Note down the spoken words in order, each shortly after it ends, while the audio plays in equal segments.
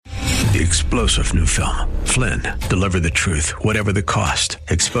The explosive new film, Flynn, deliver the truth, whatever the cost.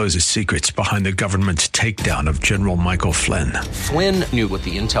 Exposes secrets behind the government's takedown of General Michael Flynn. Flynn knew what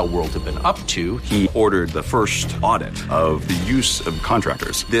the intel world had been up to. He ordered the first audit of the use of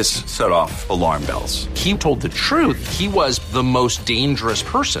contractors. This set off alarm bells. He told the truth. He was the most dangerous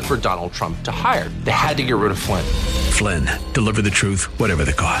person for Donald Trump to hire. They had to get rid of Flynn. Flynn, deliver the truth, whatever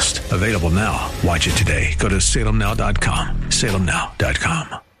the cost. Available now. Watch it today. Go to salemnow.com.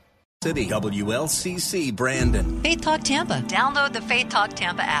 salemnow.com. City WLCC Brandon. Faith Talk Tampa. Download the Faith Talk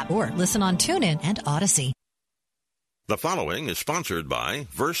Tampa app or listen on TuneIn and Odyssey. The following is sponsored by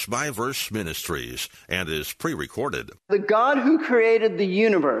Verse Ministries and is pre-recorded. The God who created the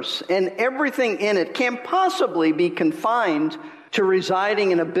universe and everything in it can't possibly be confined to residing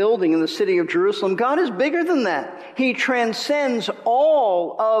in a building in the city of Jerusalem. God is bigger than that. He transcends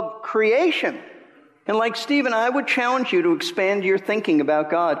all of creation. And like Stephen, I would challenge you to expand your thinking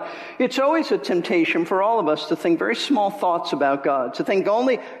about God. It's always a temptation for all of us to think very small thoughts about God, to think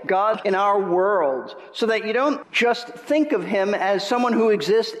only God in our world, so that you don't just think of him as someone who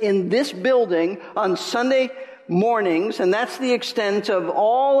exists in this building on Sunday mornings, and that's the extent of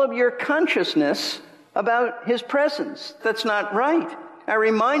all of your consciousness about his presence. That's not right. I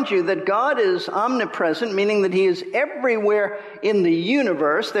remind you that God is omnipresent, meaning that he is everywhere in the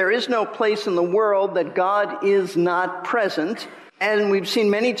universe. There is no place in the world that God is not present. And we've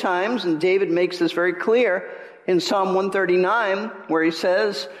seen many times, and David makes this very clear in Psalm 139, where he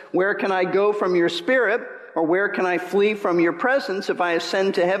says, "Where can I go from your spirit? Or where can I flee from your presence? If I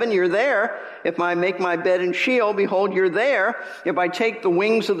ascend to heaven, you're there. If I make my bed in Sheol, behold, you're there. If I take the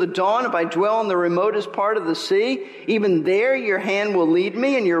wings of the dawn, if I dwell in the remotest part of the sea, even there your hand will lead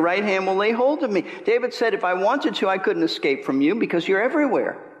me and your right hand will lay hold of me." David said, if I wanted to, I couldn't escape from you because you're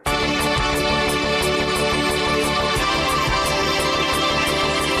everywhere.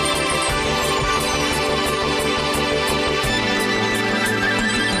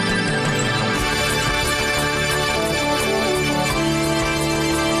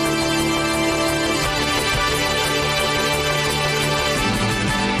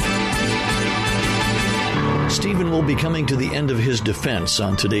 Stephen will be coming to the end of his defense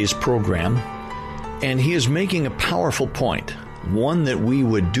on today's program, and he is making a powerful point, one that we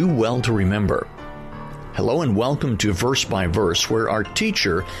would do well to remember. Hello and welcome to Verse by Verse, where our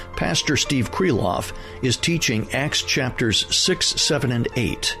teacher, Pastor Steve Kreloff, is teaching Acts chapters 6, 7, and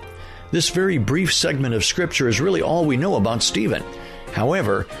 8. This very brief segment of Scripture is really all we know about Stephen.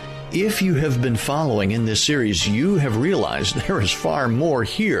 However, if you have been following in this series, you have realized there is far more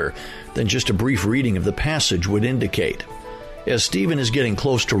here than just a brief reading of the passage would indicate. As Stephen is getting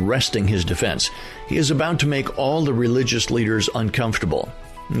close to resting his defense, he is about to make all the religious leaders uncomfortable.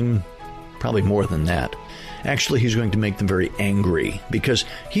 Probably more than that. Actually, he's going to make them very angry because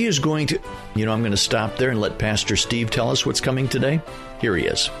he is going to... I'm going to stop there and let Pastor Steve tell us what's coming today. Here he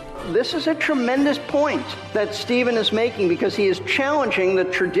is. This is a tremendous point that Stephen is making because he is challenging the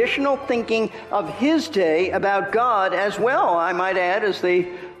traditional thinking of his day about God as well, I might add, as the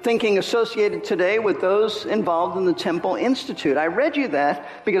thinking associated today with those involved in the Temple Institute. I read you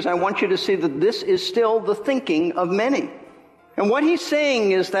that because I want you to see that this is still the thinking of many. And what he's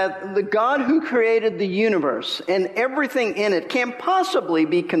saying is that the God who created the universe and everything in it can't possibly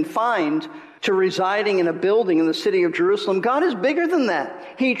be confined to residing in a building in the city of Jerusalem. God is bigger than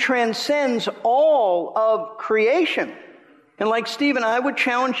that. He transcends all of creation. And like Stephen, I would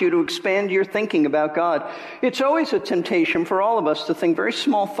challenge you to expand your thinking about God. It's always a temptation for all of us to think very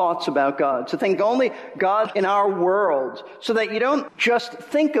small thoughts about God, to think only God in our world, so that you don't just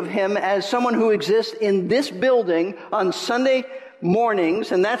think of him as someone who exists in this building on Sunday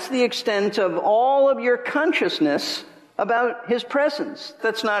mornings, and that's the extent of all of your consciousness about his presence.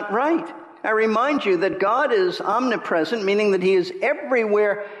 That's not right. I remind you that God is omnipresent, meaning that he is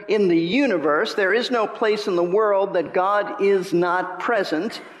everywhere in the universe. There is no place in the world that God is not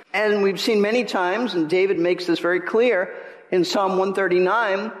present. And we've seen many times, and David makes this very clear in Psalm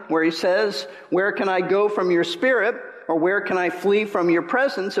 139, where he says, "Where can I go from your spirit? Or where can I flee from your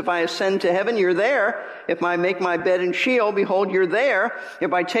presence? If I ascend to heaven, you're there. If I make my bed in Sheol, behold, you're there.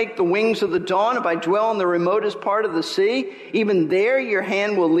 If I take the wings of the dawn, if I dwell in the remotest part of the sea, even there your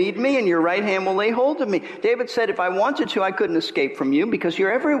hand will lead me and your right hand will lay hold of me." David said, if I wanted to, I couldn't escape from you because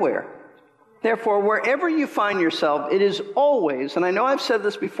you're everywhere. Therefore, wherever you find yourself, it is always, and I know I've said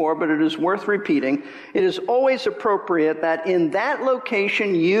this before, but it is worth repeating, it is always appropriate that in that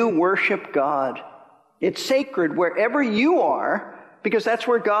location you worship God. It's sacred wherever you are, because that's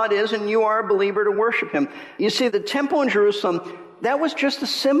where God is, and you are a believer to worship him. You see, the temple in Jerusalem, that was just a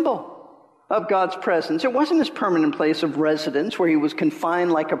symbol of God's presence. It wasn't his permanent place of residence where he was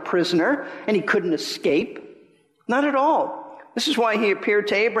confined like a prisoner and he couldn't escape. Not at all. This is why he appeared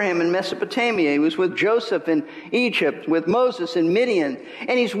to Abraham in Mesopotamia. He was with Joseph in Egypt, with Moses in Midian.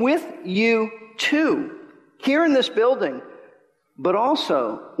 And he's with you too, here in this building, but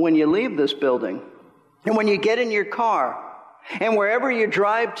also when you leave this building and when you get in your car and wherever you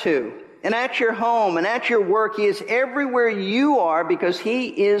drive to, and at your home and at your work. He is everywhere you are because he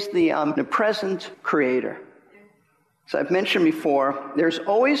is the omnipresent creator. As I've mentioned before, there's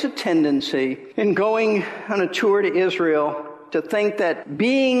always a tendency in going on a tour to Israel to think that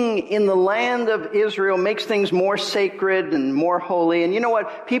being in the land of Israel makes things more sacred and more holy. And you know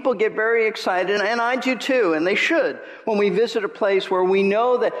what? People get very excited, and I do too, and they should, when we visit a place where we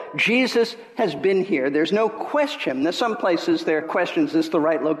know that Jesus has been here. There's no question. Now, some places there are questions, is this the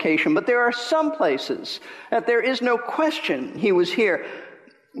right location? But there are some places that there is no question he was here.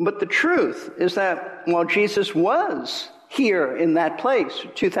 But the truth is that while Jesus was here in that place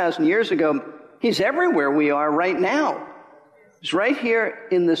 2,000 years ago, he's everywhere we are right now. He's right here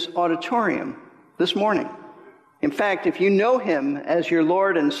in this auditorium this morning. In fact, if you know him as your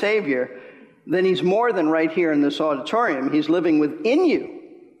Lord and Savior, then he's more than right here in this auditorium. He's living within you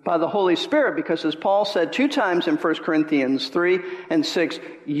by the Holy Spirit, because as Paul said 2 times in 1 Corinthians 3 and 6,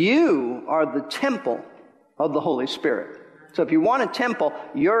 you are the temple of the Holy Spirit. So if you want a temple,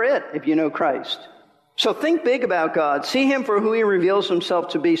 you're it if you know Christ. So think big about God. See him for who he reveals himself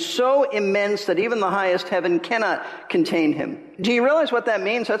to be, so immense that even the highest heaven cannot contain him. Do you realize what that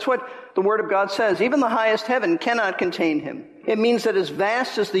means? That's what the Word of God says. Even the highest heaven cannot contain him. It means that as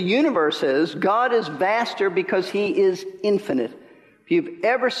vast as the universe is, God is vaster because he is infinite. If you've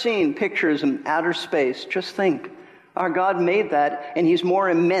ever seen pictures in outer space, just think, our God made that, and he's more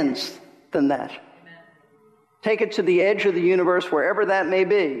immense than that. Amen. Take it to the edge of the universe, wherever that may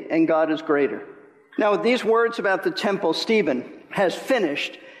be, and God is greater. Now, with these words about the temple, Stephen has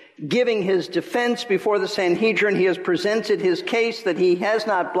finished giving his defense before the Sanhedrin. He has presented his case that he has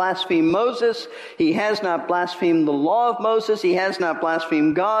not blasphemed Moses, he has not blasphemed the law of Moses, he has not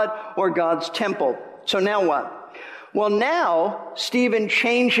blasphemed God or God's temple. So now what? Well, now Stephen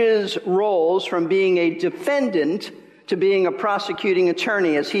changes roles from being a defendant to being a prosecuting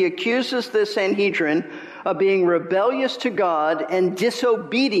attorney, as he accuses the Sanhedrin of being rebellious to God and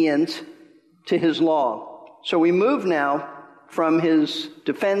disobedient to his law. So we move now from his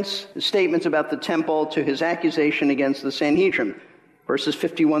defense, his statements about the temple, to his accusation against the Sanhedrin. Verses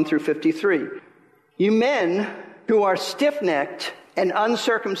 51 through 53. You men who are stiff-necked and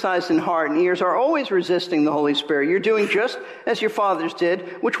uncircumcised in heart and ears are always resisting the Holy Spirit. You're doing just as your fathers did.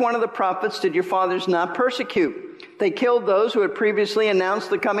 Which one of the prophets did your fathers not persecute? They killed those who had previously announced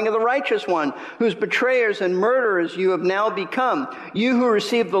the coming of the righteous one, whose betrayers and murderers you have now become. You who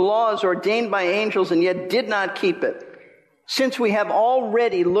received the laws ordained by angels and yet did not keep it. Since we have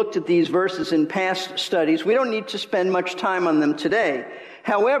already looked at these verses in past studies, we don't need to spend much time on them today.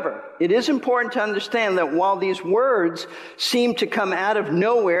 However, it is important to understand that while these words seem to come out of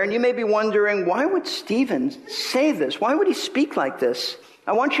nowhere, and you may be wondering, why would Stephen say this? Why would he speak like this?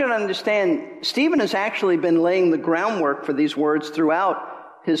 I want you to understand, Stephen has actually been laying the groundwork for these words throughout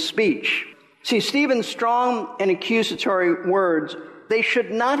his speech. See, Stephen's strong and accusatory words, they should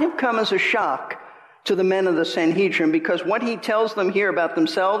not have come as a shock to the men of the Sanhedrin, because what he tells them here about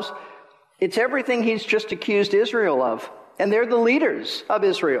themselves, it's everything he's just accused Israel of. And they're the leaders of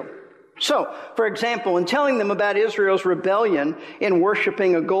Israel. So, for example, in telling them about Israel's rebellion in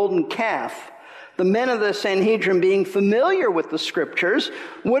worshiping a golden calf, the men of the Sanhedrin, being familiar with the scriptures,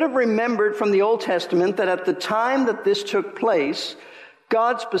 would have remembered from the Old Testament that at the time that this took place,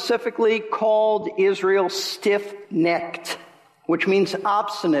 God specifically called Israel stiff-necked, which means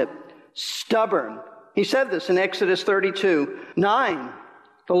obstinate, stubborn. He said this in Exodus 32:9.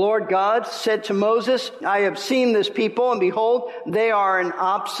 The Lord God said to Moses, I have seen this people, and behold, they are an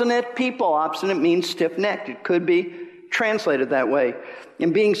obstinate people. Obstinate means stiff-necked. It could be translated that way.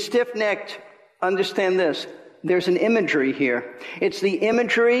 And being stiff-necked, understand this, there's an imagery here. It's the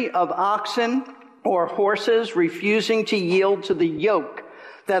imagery of oxen or horses refusing to yield to the yoke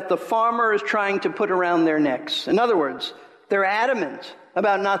that the farmer is trying to put around their necks. In other words, they're adamant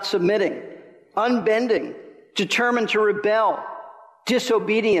about not submitting, unbending, determined to rebel,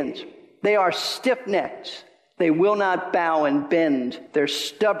 disobedient. They are stiff-necked. They will not bow and bend their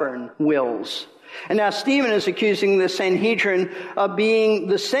stubborn wills. And now Stephen is accusing the Sanhedrin of being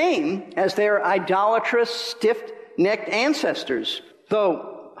the same as their idolatrous, stiff-necked ancestors.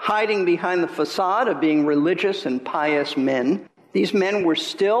 Though hiding behind the facade of being religious and pious men, these men were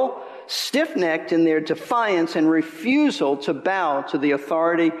still stiff-necked in their defiance and refusal to bow to the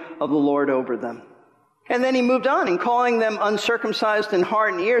authority of the Lord over them. And then he moved on in calling them uncircumcised in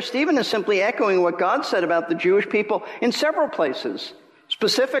heart and ear. Stephen is simply echoing what God said about the Jewish people in several places.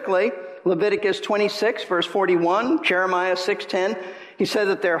 Specifically, Leviticus 26, verse 41, Jeremiah 6:10, he said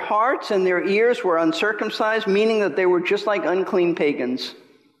that their hearts and their ears were uncircumcised, meaning that they were just like unclean pagans,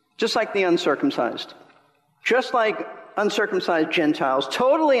 just like the uncircumcised, just like uncircumcised Gentiles,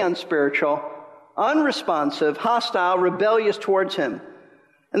 totally unspiritual, unresponsive, hostile, rebellious towards him.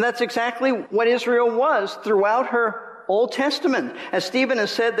 And that's exactly what Israel was throughout her Old Testament. As Stephen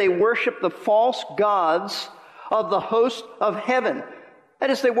has said, they worship the false gods of the host of heaven. That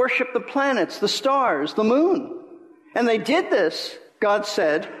is, they worship the planets, the stars, the moon. And they did this, God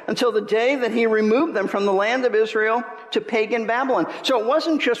said, until the day that he removed them from the land of Israel to pagan Babylon. So it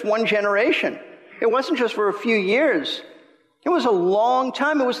wasn't just one generation. It wasn't just for a few years. It was a long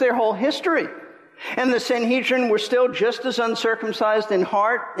time. It was their whole history. And the Sanhedrin were still just as uncircumcised in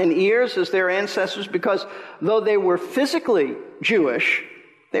heart and ears as their ancestors, because though they were physically Jewish,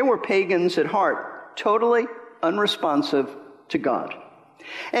 they were pagans at heart, totally unresponsive to God.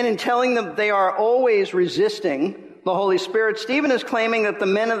 And in telling them they are always resisting the Holy Spirit, Stephen is claiming that the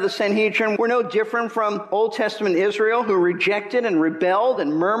men of the Sanhedrin were no different from Old Testament Israel, who rejected and rebelled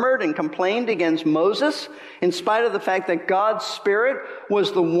and murmured and complained against Moses, in spite of the fact that God's Spirit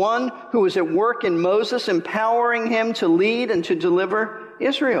was the one who was at work in Moses, empowering him to lead and to deliver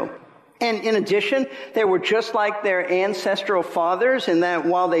Israel. And in addition, they were just like their ancestral fathers in that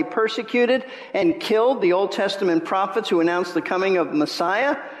while they persecuted and killed the Old Testament prophets who announced the coming of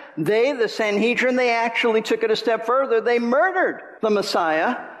Messiah, they, the Sanhedrin, they actually took it a step further. They murdered the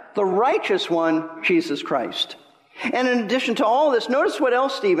Messiah, the righteous one, Jesus Christ. And in addition to all this, notice what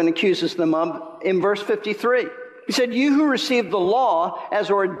else Stephen accuses them of in verse 53. He said, "You who received the law as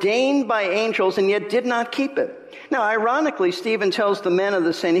ordained by angels and yet did not keep it." Now, ironically, Stephen tells the men of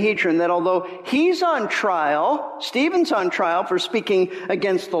the Sanhedrin that although he's on trial, Stephen's on trial for speaking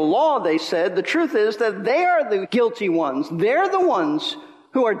against the law, they said, the truth is that they are the guilty ones. They're the ones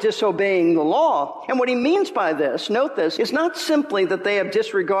who are disobeying the law. And what he means by this, note this, is not simply that they have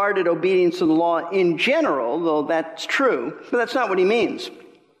disregarded obedience to the law in general, though that's true, but that's not what he means.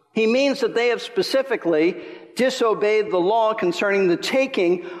 He means that they have specifically disobeyed the law concerning the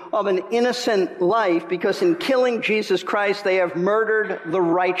taking of an innocent life, because in killing Jesus Christ, they have murdered the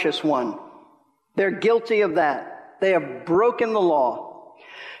righteous one. They're guilty of that. They have broken the law.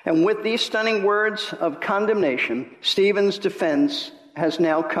 And with these stunning words of condemnation, Stephen's defense has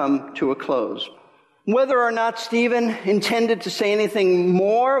now come to a close. Whether or not Stephen intended to say anything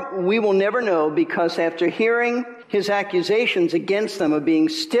more, we will never know, because after hearing his accusations against them of being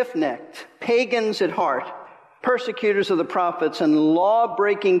stiff-necked, pagans at heart, persecutors of the prophets, and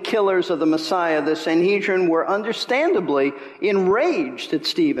law-breaking killers of the Messiah, the Sanhedrin were understandably enraged at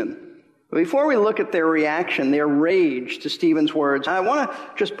Stephen. Before we look at their reaction, their rage to Stephen's words, I want to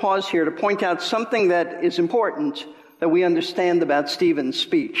just pause here to point out something that is important that we understand about Stephen's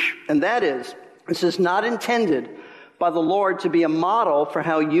speech. And that is, this is not intended by the Lord to be a model for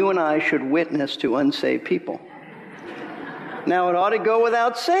how you and I should witness to unsaved people. Now, it ought to go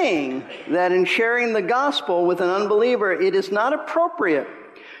without saying that in sharing the gospel with an unbeliever, it is not appropriate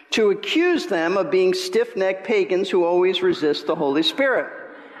to accuse them of being stiff-necked pagans who always resist the Holy Spirit.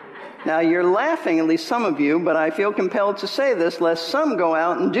 Now, you're laughing, at least some of you, but I feel compelled to say this, lest some go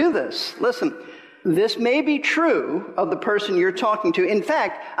out and do this. Listen, this may be true of the person you're talking to. In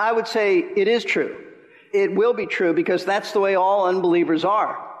fact, I would say it is true. It will be true, because that's the way all unbelievers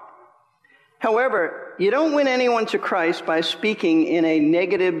are. However, you don't win anyone to Christ by speaking in a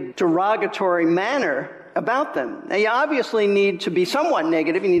negative, derogatory manner about them. Now, you obviously need to be somewhat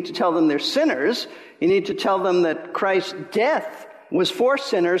negative. You need to tell them they're sinners. You need to tell them that Christ's death was for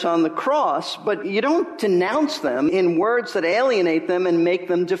sinners on the cross, but you don't denounce them in words that alienate them and make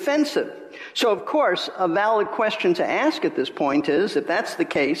them defensive. So, of course, a valid question to ask at this point is, if that's the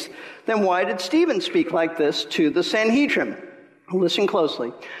case, then why did Stephen speak like this to the Sanhedrin? Listen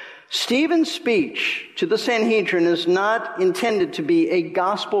closely. Stephen's speech to the Sanhedrin is not intended to be a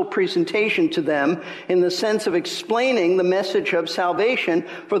gospel presentation to them in the sense of explaining the message of salvation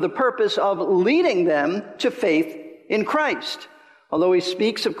for the purpose of leading them to faith in Christ. Although he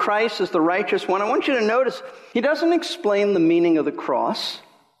speaks of Christ as the righteous one, I want you to notice he doesn't explain the meaning of the cross.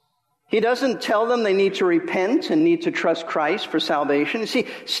 He doesn't tell them they need to repent and need to trust Christ for salvation. You see,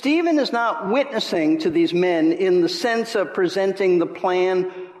 Stephen is not witnessing to these men in the sense of presenting the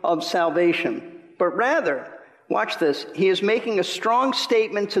plan of salvation, but rather, watch this, he is making a strong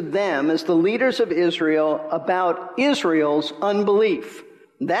statement to them as the leaders of Israel about Israel's unbelief.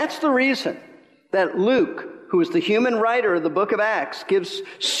 That's the reason that Luke, who is the human writer of the book of Acts, gives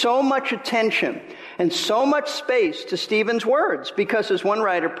so much attention and so much space to Stephen's words. Because as one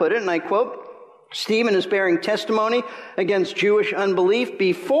writer put it, and I quote, Stephen is bearing testimony against Jewish unbelief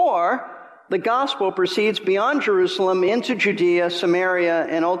before the gospel proceeds beyond Jerusalem into Judea, Samaria,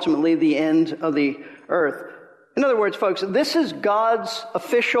 and ultimately the end of the earth. In other words, folks, this is God's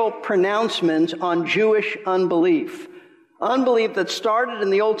official pronouncement on Jewish unbelief. Unbelief that started in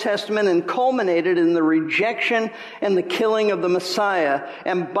the Old Testament and culminated in the rejection and the killing of the Messiah.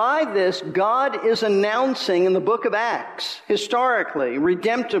 And by this, God is announcing in the book of Acts, historically,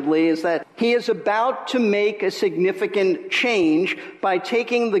 redemptively, is that he is about to make a significant change by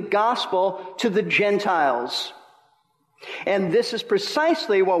taking the gospel to the Gentiles. And this is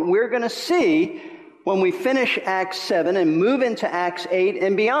precisely what we're going to see when we finish Acts 7 and move into Acts 8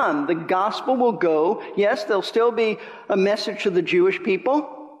 and beyond. The gospel will go. Yes, there'll still be a message to the Jewish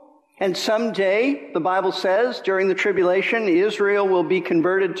people. And someday, the Bible says, during the tribulation, Israel will be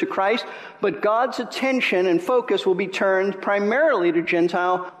converted to Christ. But God's attention and focus will be turned primarily to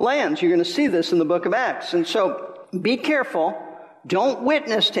Gentile lands. You're going to see this in the book of Acts. And so, be careful. Don't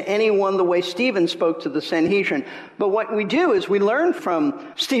witness to anyone the way Stephen spoke to the Sanhedrin. But what we do is we learn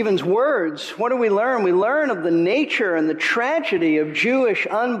from Stephen's words. What do we learn? We learn of the nature and the tragedy of Jewish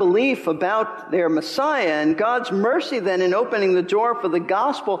unbelief about their Messiah and God's mercy then in opening the door for the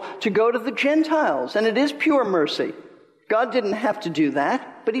gospel to go to the Gentiles. And it is pure mercy. God didn't have to do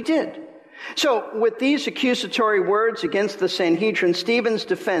that, but he did. So with these accusatory words against the Sanhedrin, Stephen's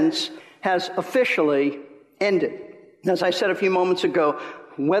defense has officially ended. As I said a few moments ago,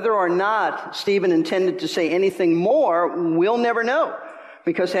 whether or not Stephen intended to say anything more, we'll never know.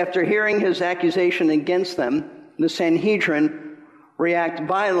 Because after hearing his accusation against them, the Sanhedrin react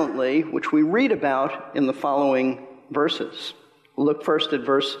violently, which we read about in the following verses. Look first at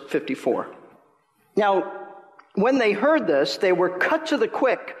verse 54. Now, when they heard this, they were cut to the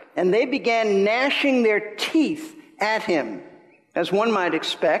quick, and they began gnashing their teeth at him. As one might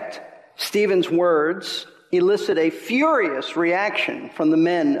expect, Stephen's words elicit a furious reaction from the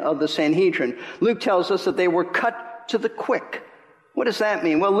men of the Sanhedrin. Luke tells us that they were cut to the quick. What does that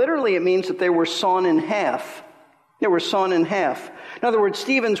mean? Well, literally it means that they were sawn in half. They were sawn in half. In other words,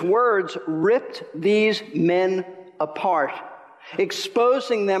 Stephen's words ripped these men apart,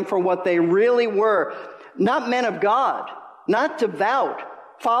 exposing them for what they really were. Not men of God, not devout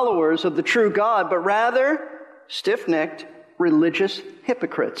followers of the true God, but rather stiff-necked religious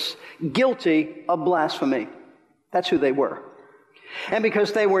hypocrites, guilty of blasphemy. That's who they were. And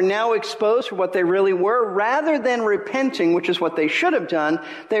because they were now exposed for what they really were, rather than repenting, which is what they should have done,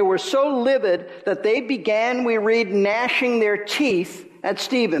 they were so livid that they began, we read, gnashing their teeth at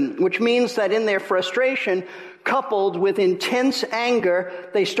Stephen, which means that in their frustration, coupled with intense anger,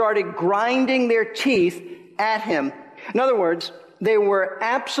 they started grinding their teeth at him. In other words, they were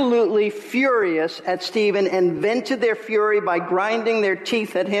absolutely furious at Stephen and vented their fury by grinding their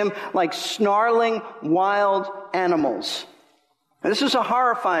teeth at him like snarling wild animals. Now, this is a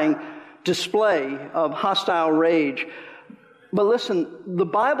horrifying display of hostile rage. But listen, the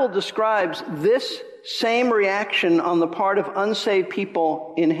Bible describes this same reaction on the part of unsaved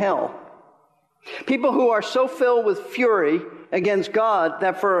people in hell. People who are so filled with fury against God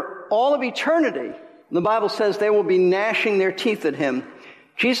that for all of eternity, the Bible says they will be gnashing their teeth at him.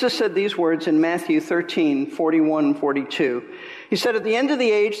 Jesus said these words in Matthew 13:41-42. He said, at the end of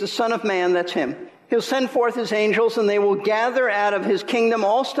the age, the Son of Man, that's him, he'll send forth his angels, and they will gather out of his kingdom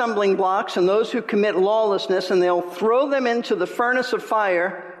all stumbling blocks and those who commit lawlessness, and they'll throw them into the furnace of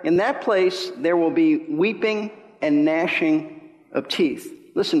fire. In that place, there will be weeping and gnashing of teeth.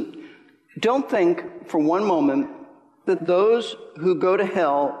 Listen, don't think for one moment that those who go to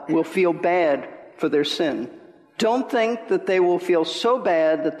hell will feel bad for their sin. Don't think that they will feel so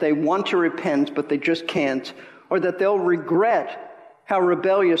bad that they want to repent, but they just can't, or that they'll regret how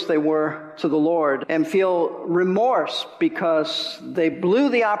rebellious they were to the Lord and feel remorse because they blew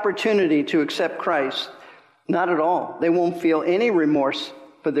the opportunity to accept Christ. Not at all. They won't feel any remorse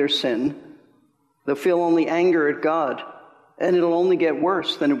for their sin. They'll feel only anger at God, and it'll only get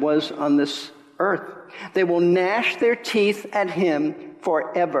worse than it was on this earth. They will gnash their teeth at him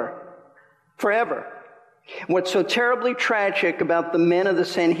forever. Forever. What's so terribly tragic about the men of the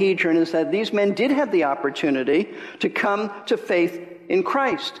Sanhedrin is that these men did have the opportunity to come to faith in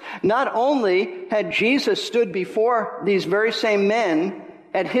Christ. Not only had Jesus stood before these very same men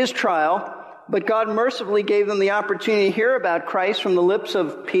at his trial, but God mercifully gave them the opportunity to hear about Christ from the lips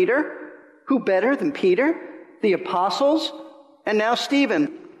of Peter. Who better than Peter? The apostles, and now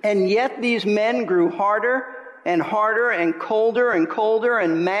Stephen. And yet these men grew harder and harder and colder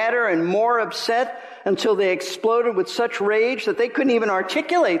and madder and more upset until they exploded with such rage that they couldn't even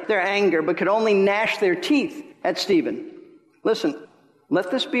articulate their anger but could only gnash their teeth at Stephen. Listen,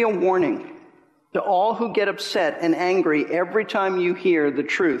 let this be a warning to all who get upset and angry every time you hear the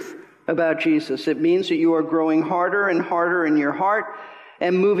truth about Jesus. It means that you are growing harder and harder in your heart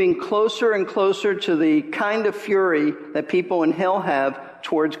and moving closer and closer to the kind of fury that people in hell have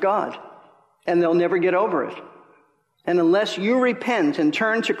towards God. And they'll never get over it. And unless you repent and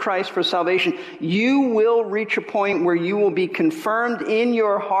turn to Christ for salvation, you will reach a point where you will be confirmed in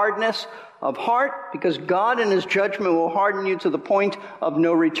your hardness of heart, because God in His judgment will harden you to the point of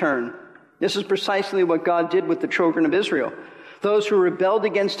no return. This is precisely what God did with the children of Israel, those who rebelled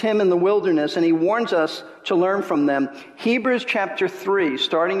against Him in the wilderness, and He warns us to learn from them. Hebrews chapter 3,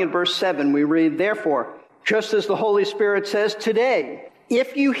 starting in verse 7, we read, "Therefore, just as the Holy Spirit says, today,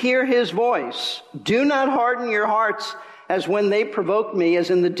 if you hear His voice, do not harden your hearts as when they provoked me, as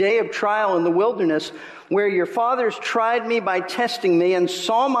in the day of trial in the wilderness, where your fathers tried me by testing me and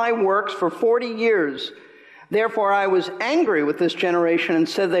saw my works for 40 years. Therefore I was angry with this generation and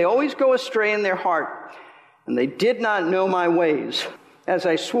said, they always go astray in their heart, and they did not know my ways. As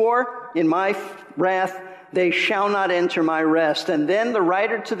I swore in my wrath, they shall not enter my rest." And then the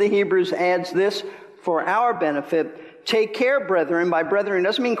writer to the Hebrews adds this for our benefit: "Take care, brethren." By brethren, it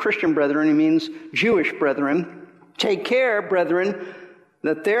doesn't mean Christian brethren, it means Jewish brethren. "Take care, brethren,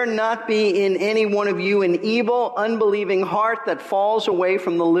 that there not be in any one of you an evil, unbelieving heart that falls away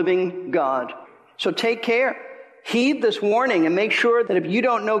from the living God." So take care. Heed this warning and make sure that if you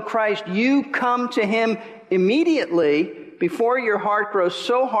don't know Christ, you come to Him immediately before your heart grows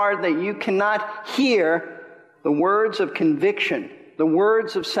so hard that you cannot hear the words of conviction, the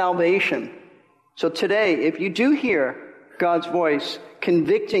words of salvation. So today, if you do hear God's voice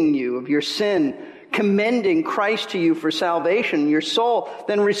convicting you of your sin, commending Christ to you for salvation, your soul,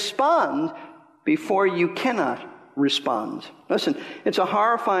 then respond before you cannot respond. Listen, it's a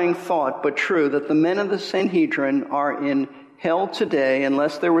horrifying thought, but true, that the men of the Sanhedrin are in hell today,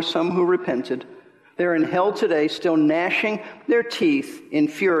 unless there were some who repented. They're in hell today, still gnashing their teeth in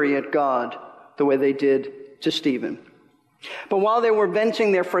fury at God, the way they did to Stephen. But while they were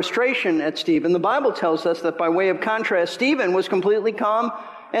venting their frustration at Stephen, the Bible tells us that by way of contrast, Stephen was completely calm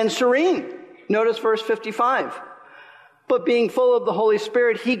and serene. Notice verse 55. "But being full of the Holy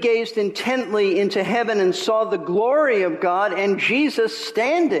Spirit, he gazed intently into heaven and saw the glory of God and Jesus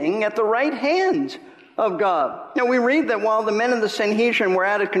standing at the right hand of God." Now we read that while the men of the Sanhedrin were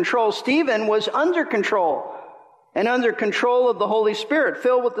out of control, Stephen was under control and under control of the Holy Spirit,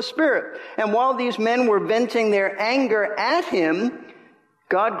 filled with the Spirit. And while these men were venting their anger at him,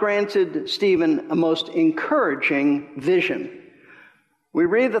 God granted Stephen a most encouraging vision. We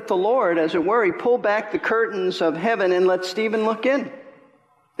read that the Lord, as it were, He pulled back the curtains of heaven and let Stephen look in.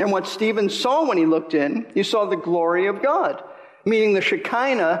 And what Stephen saw when he looked in, he saw the glory of God, meaning the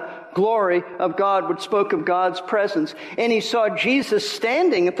Shekinah glory of God, which spoke of God's presence. And he saw Jesus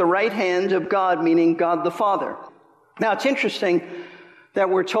standing at the right hand of God, meaning God the Father. Now, it's interesting that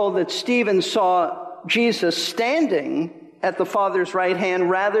we're told that Stephen saw Jesus standing at the Father's right hand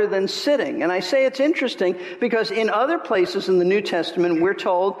rather than sitting. And I say it's interesting because in other places in the New Testament, we're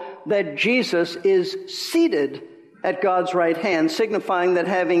told that Jesus is seated at God's right hand, signifying that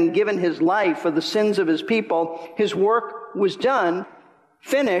having given His life for the sins of His people, His work was done,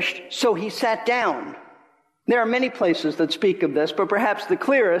 finished, so He sat down. There are many places that speak of this, but perhaps the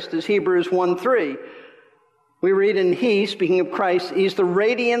clearest is Hebrews 1:3. We read in He, speaking of Christ, He's the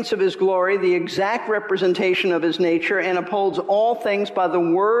radiance of His glory, the exact representation of His nature, and upholds all things by the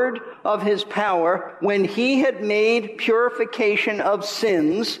word of His power. When He had made purification of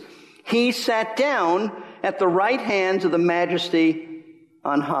sins, He sat down at the right hand of the Majesty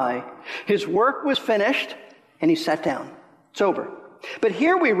on high. His work was finished, and He sat down. It's over. But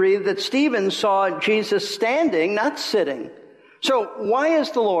here we read that Stephen saw Jesus standing, not sitting. So why is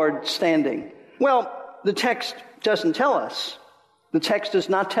the Lord standing? Well, the text doesn't tell us. The text does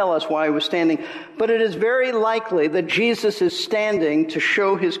not tell us why He was standing, but it is very likely that Jesus is standing to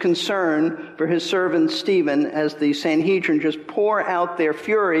show His concern for His servant Stephen as the Sanhedrin just pour out their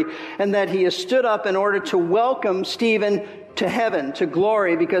fury, and that He has stood up in order to welcome Stephen to heaven, to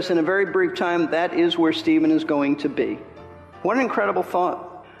glory, because in a very brief time, that is where Stephen is going to be. What an incredible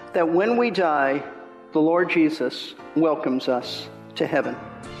thought, that when we die, the Lord Jesus welcomes us to heaven.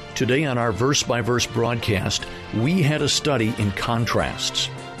 Today on our verse-by-verse broadcast, we had a study in contrasts.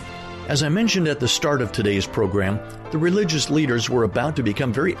 As I mentioned at the start of today's program, the religious leaders were about to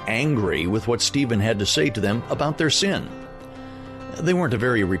become very angry with what Stephen had to say to them about their sin. They weren't a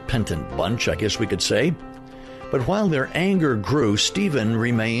very repentant bunch, I guess we could say. But while their anger grew, Stephen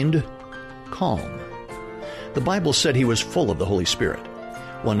remained calm. The Bible said he was full of the Holy Spirit.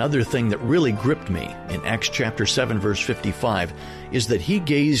 One other thing that really gripped me in Acts chapter 7, verse 55, is that he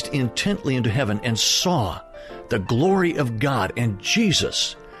gazed intently into heaven and saw the glory of God and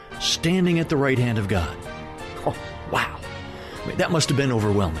Jesus standing at the right hand of God. Oh, wow. I mean, that must have been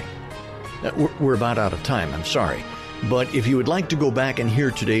overwhelming. We're about out of time, I'm sorry. But if you would like to go back and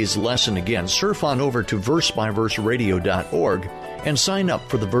hear today's lesson again, surf on over to versebyverseradio.org and sign up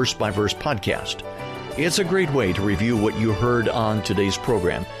for the Verse by Verse podcast. It's a great way to review what you heard on today's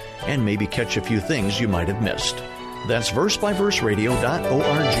program and maybe catch a few things you might have missed. That's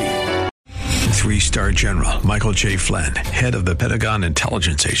versebyverseradio.org. 3-star General Michael J. Flynn, head of the Pentagon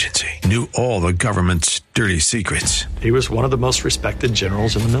Intelligence Agency, knew all the government's dirty secrets. He was one of the most respected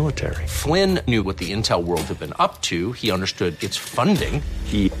generals in the military. Flynn knew what the intel world had been up to. He understood its funding.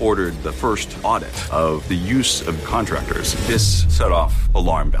 He ordered the first audit of the use of contractors. This set off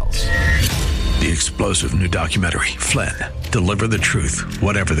alarm bells. The explosive new documentary, Flynn, Deliver the Truth,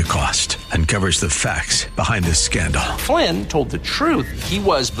 Whatever the Cost, uncovers the facts behind this scandal. Flynn told the truth. He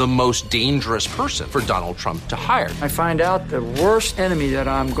was the most dangerous person for Donald Trump to hire. I find out the worst enemy that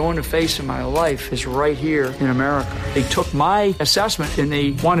I'm going to face in my life is right here in America. They took my assessment and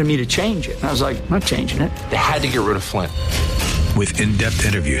they wanted me to change it. And I was like, I'm not changing it. They had to get rid of Flynn. With in-depth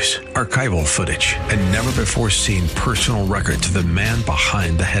interviews, archival footage, and never-before-seen personal records of the man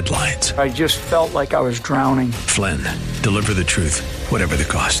behind the headlines. I just felt like I was drowning. Flynn, Deliver the Truth, Whatever the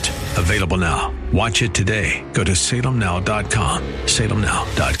Cost. Available now. Watch it today. Go to salemnow.com.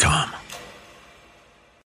 salemnow.com.